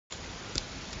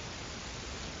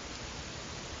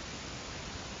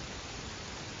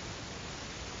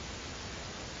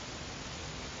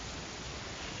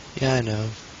Yeah, I know.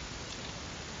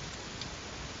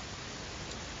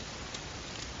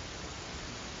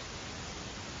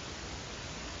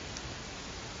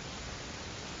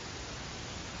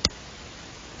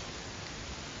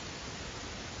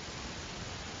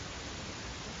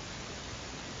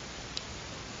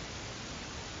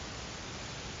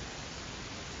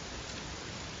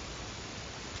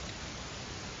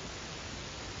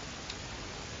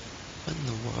 What in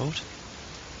the world?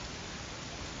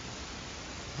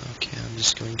 Okay, I'm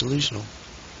just going delusional.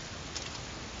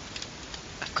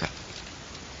 Ah, crap.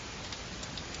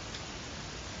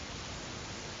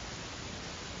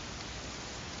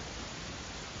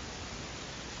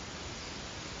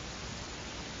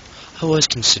 I was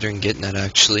considering getting that,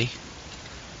 actually.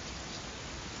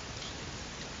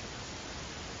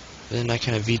 But then I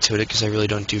kind of vetoed it because I really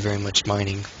don't do very much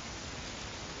mining.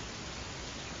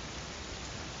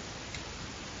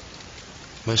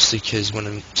 Mostly because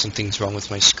when something's wrong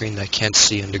with my screen that I can't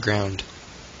see underground.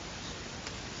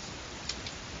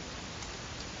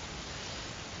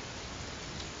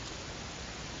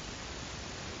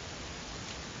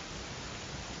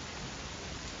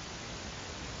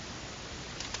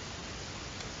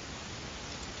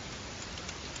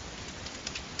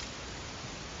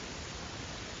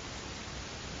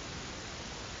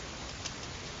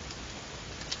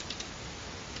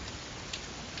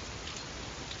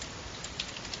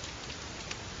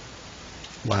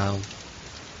 Wow.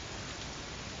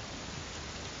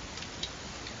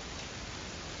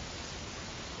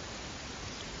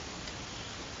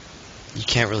 You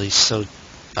can't really sell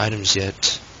items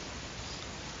yet.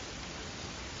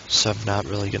 So I'm not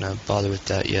really gonna bother with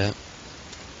that yet.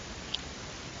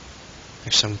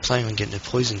 Actually, I'm planning on getting a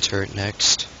poison turret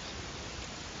next.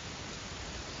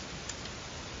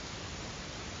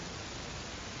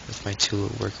 With my two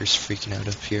little workers freaking out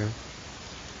up here.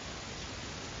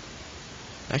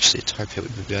 Actually, a tar pit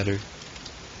would be better.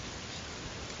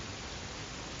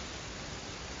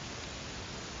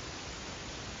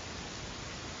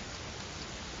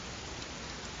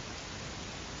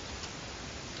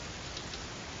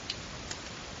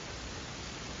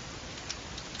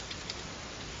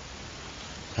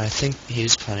 I think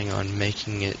he's planning on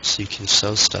making it so you can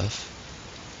sell stuff.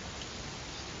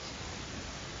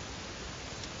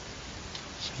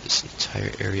 So this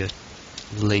entire area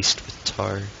laced with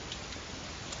tar.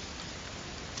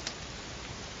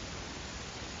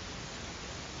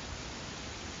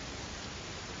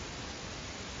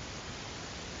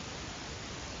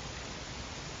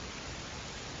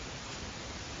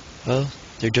 Well,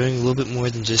 they're doing a little bit more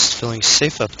than just feeling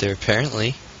safe up there,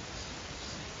 apparently.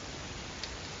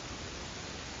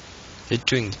 They're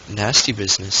doing nasty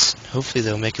business. Hopefully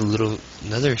they'll make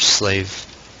another slave.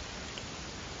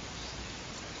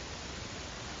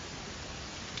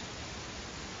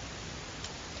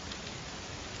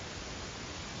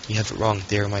 You have it wrong.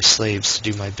 They are my slaves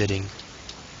to do my bidding.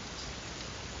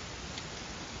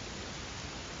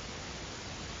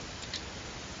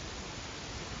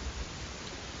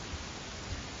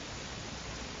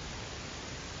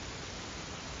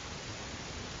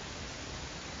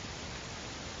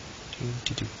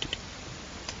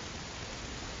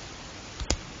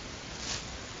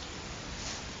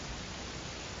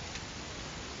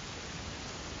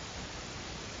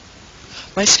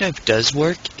 My Skype does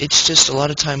work, it's just a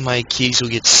lot of time my keys will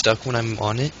get stuck when I'm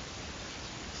on it.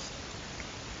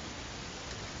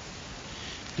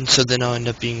 And so then I'll end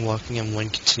up walking in one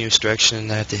continuous direction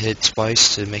and I have to hit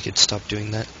twice to make it stop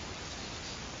doing that.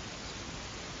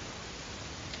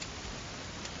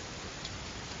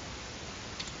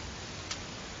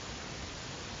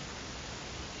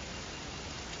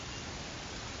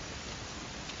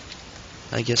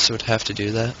 I guess I would have to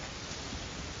do that.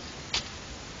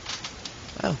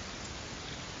 Oh.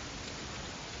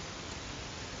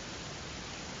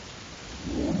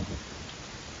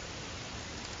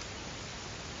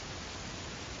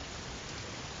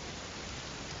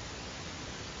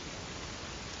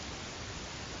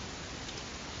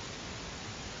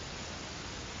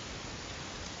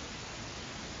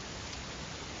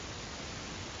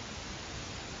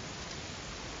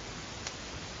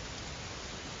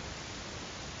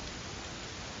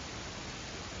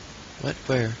 What?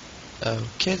 Where?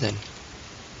 Okay then.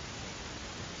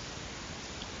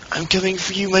 I'm coming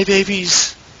for you, my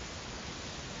babies!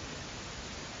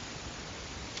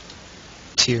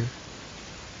 Tear.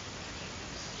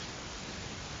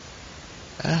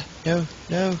 Ah, no,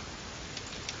 no.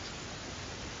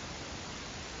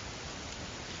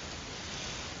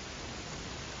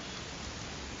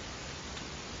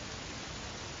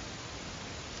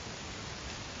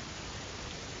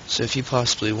 So if you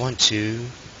possibly want to,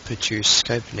 put your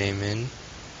Skype name in.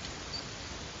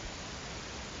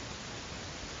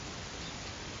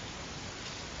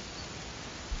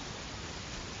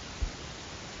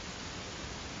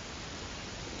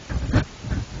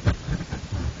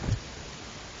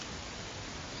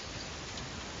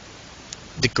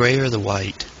 The gray or the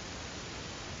white?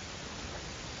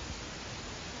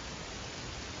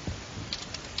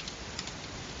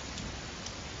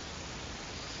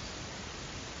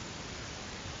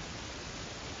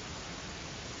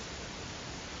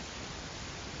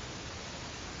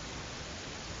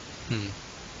 Hmm.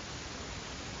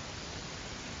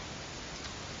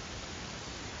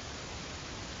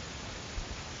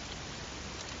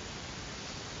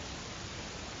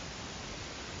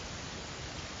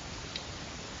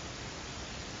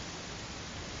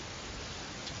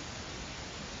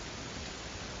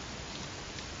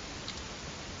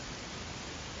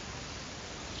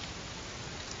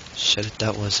 Shit,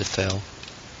 that was a fail.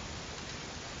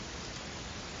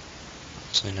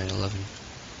 It's only 9/11.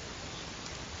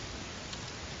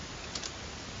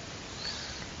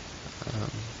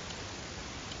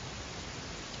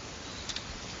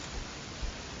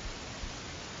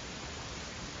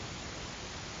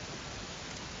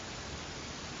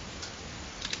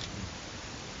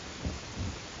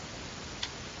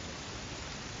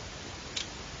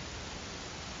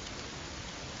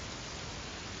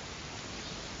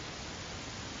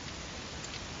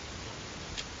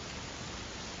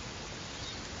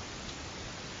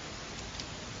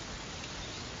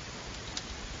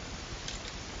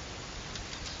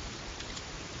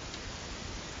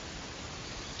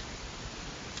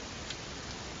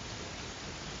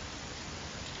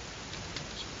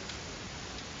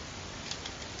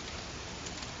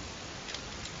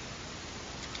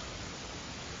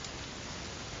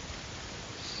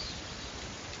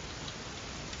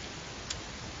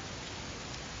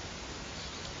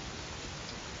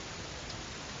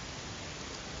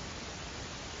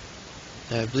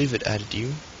 I believe it added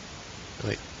you. Oh,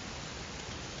 wait.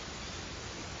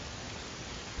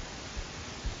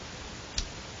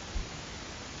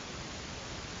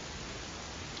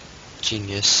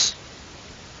 Genius.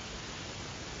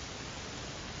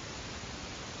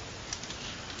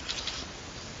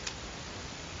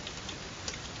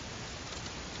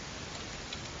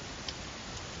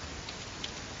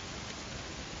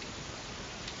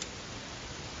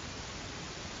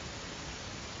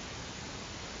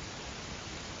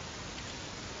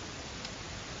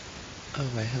 Oh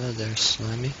wait, hello there,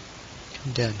 Slimy.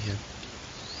 Come down here.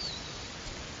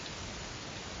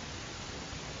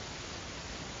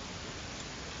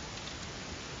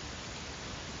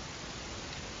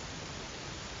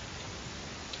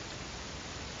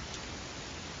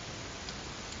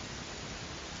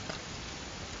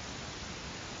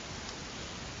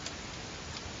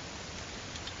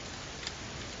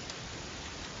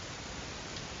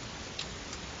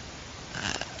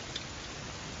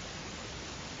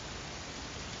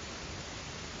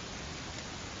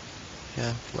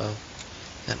 Yeah, well,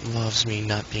 that involves me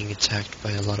not being attacked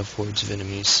by a lot of hordes of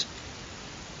enemies.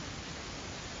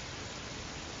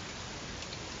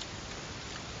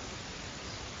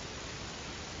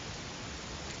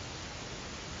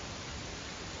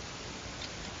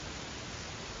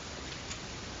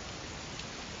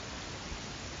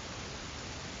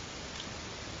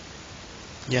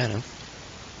 Yeah, I know.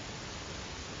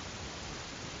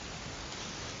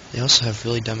 They also have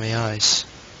really dumb AIs.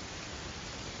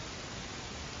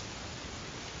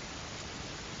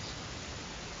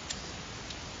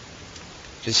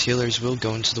 Because healers will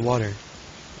go into the water,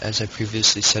 as I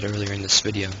previously said earlier in this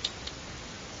video.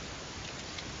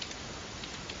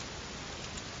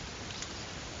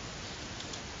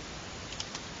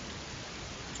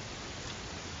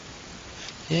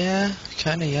 Yeah,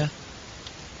 kinda, yeah.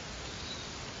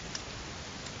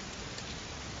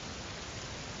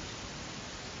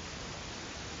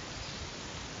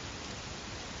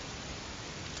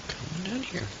 Come on down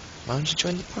here. Why don't you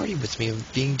join the party with me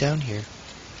of being down here?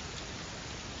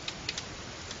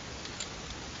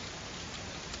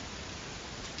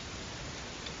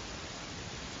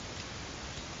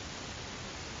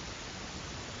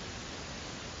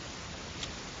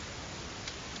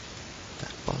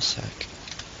 That ball sack.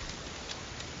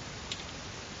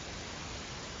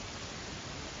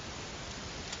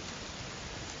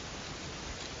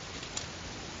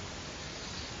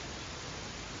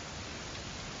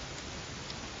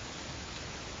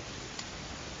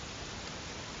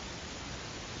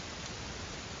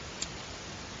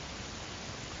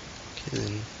 Okay,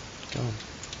 then go.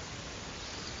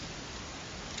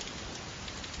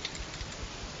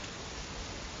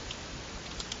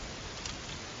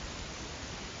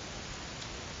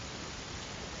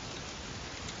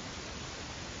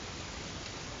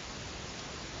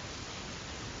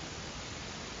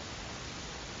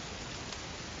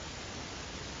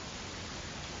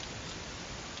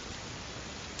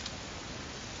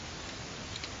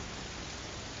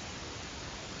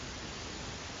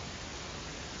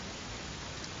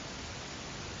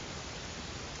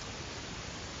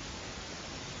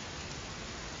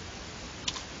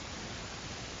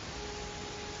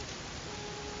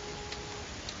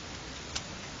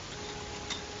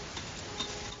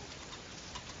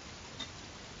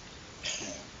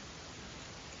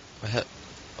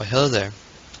 Why, hello there.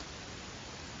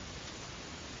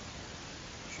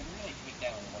 Should really take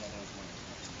down one of those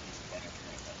windows to get better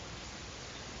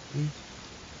turret.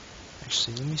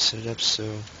 Actually, let me set it up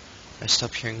so I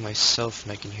stop hearing myself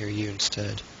and I can hear you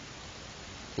instead.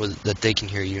 Well, that they can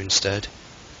hear you instead.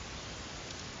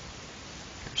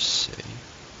 Let's see.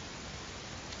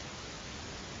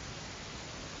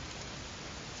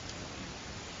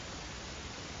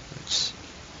 Let's see.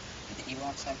 Did the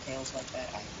Ewoks have tails like that?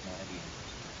 I have no idea.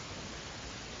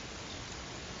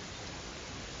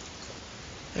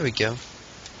 There we go.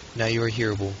 Now you are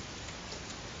hearable.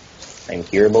 I'm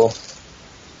hearable?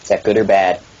 Is that good or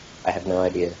bad? I have no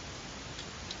idea.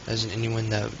 As in anyone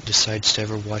that decides to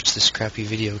ever watch this crappy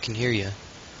video can hear you.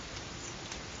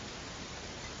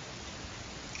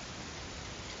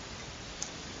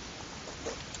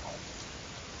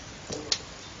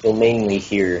 You'll mainly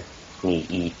hear me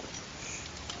eat.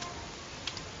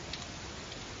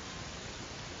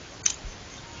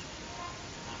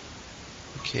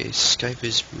 Okay, Skype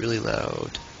is really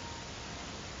loud.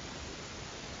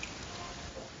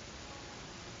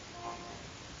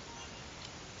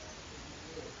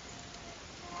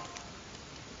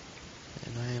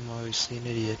 And I am obviously an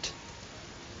idiot.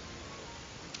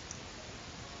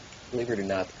 Believe it or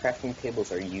not, the crafting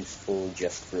tables are useful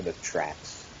just for the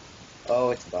traps. Oh,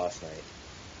 it's boss night.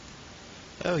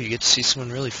 Oh, you get to see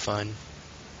someone really fun.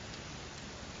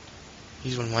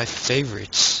 He's one of my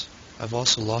favorites. I've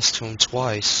also lost to him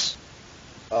twice.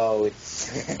 Oh, it's...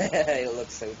 it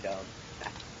looks so dumb.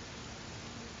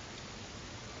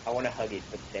 I want to hug it,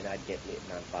 but then I'd get lit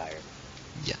and on fire.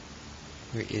 Yeah.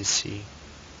 Where is he?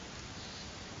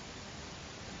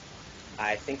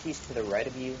 I think he's to the right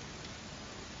of you.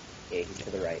 Yeah, he's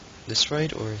to the right. This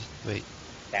right or wait?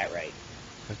 That right.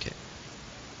 Okay.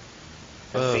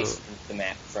 I'm Whoa. facing the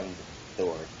map from the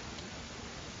door.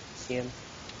 See him?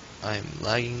 I'm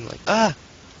lagging like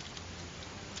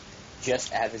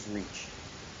Just out of his reach.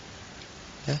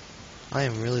 I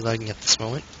am really lagging at this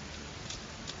moment.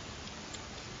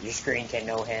 Your screen can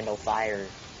no handle fire.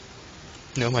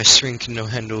 No, my screen can no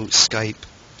handle Skype.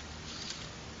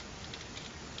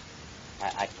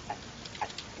 I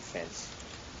defense.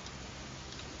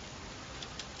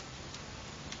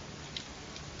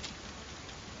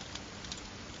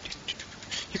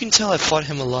 You can tell I fought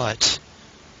him a lot.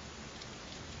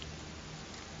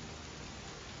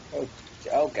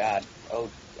 Oh god. Oh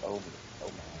my.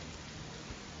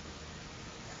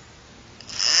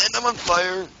 And I'm on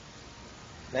fire.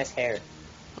 Nice hair.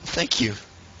 Thank you.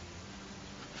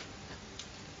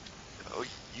 Oh,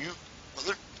 you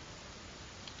mother...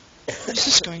 Is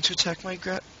this going to attack my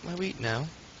wheat now?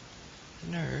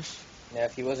 Nerve. Now,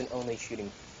 if he wasn't only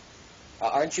shooting...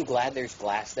 aren't you glad there's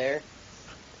glass there?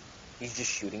 He's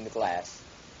just shooting the glass.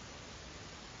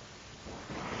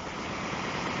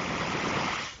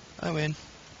 I win.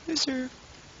 Loser.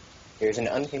 There's an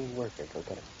unpinned worker. Go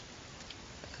get him.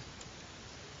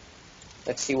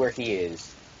 Let's see where he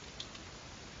is.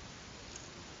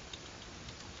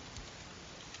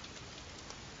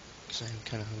 Because I'm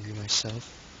kind of hungry myself.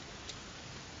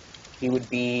 He would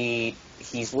be...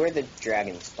 He's where the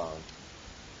dragons spawn.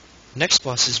 Next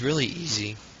boss is really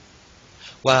easy.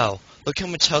 Wow, look how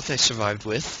much health I survived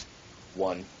with.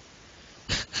 1.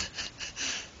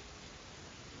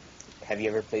 Have you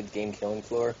ever played the game Killing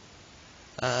Floor?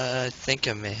 I think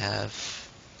I may have.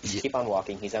 Just Yeah. keep on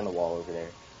walking. He's on the wall over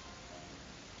there.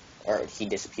 Or he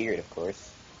disappeared, of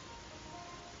course.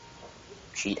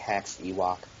 Cheat hacks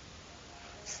Ewok.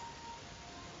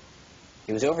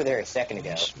 He was over there a second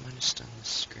ago. I should minus on the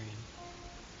screen.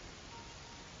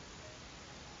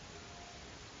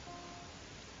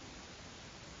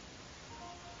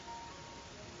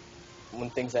 One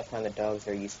things I find that dogs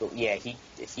are useful. Yeah,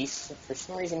 he's for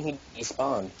some reason he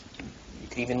despawned. You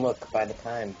could even look by the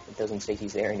time. It doesn't say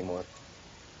he's there anymore.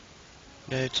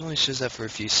 Yeah, it only shows that for a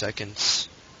few seconds.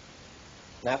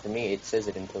 Not for me. It says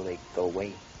it until they go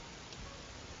away.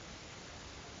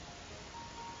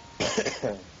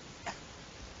 Oh,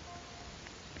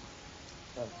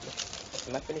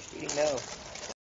 am I finished eating? No.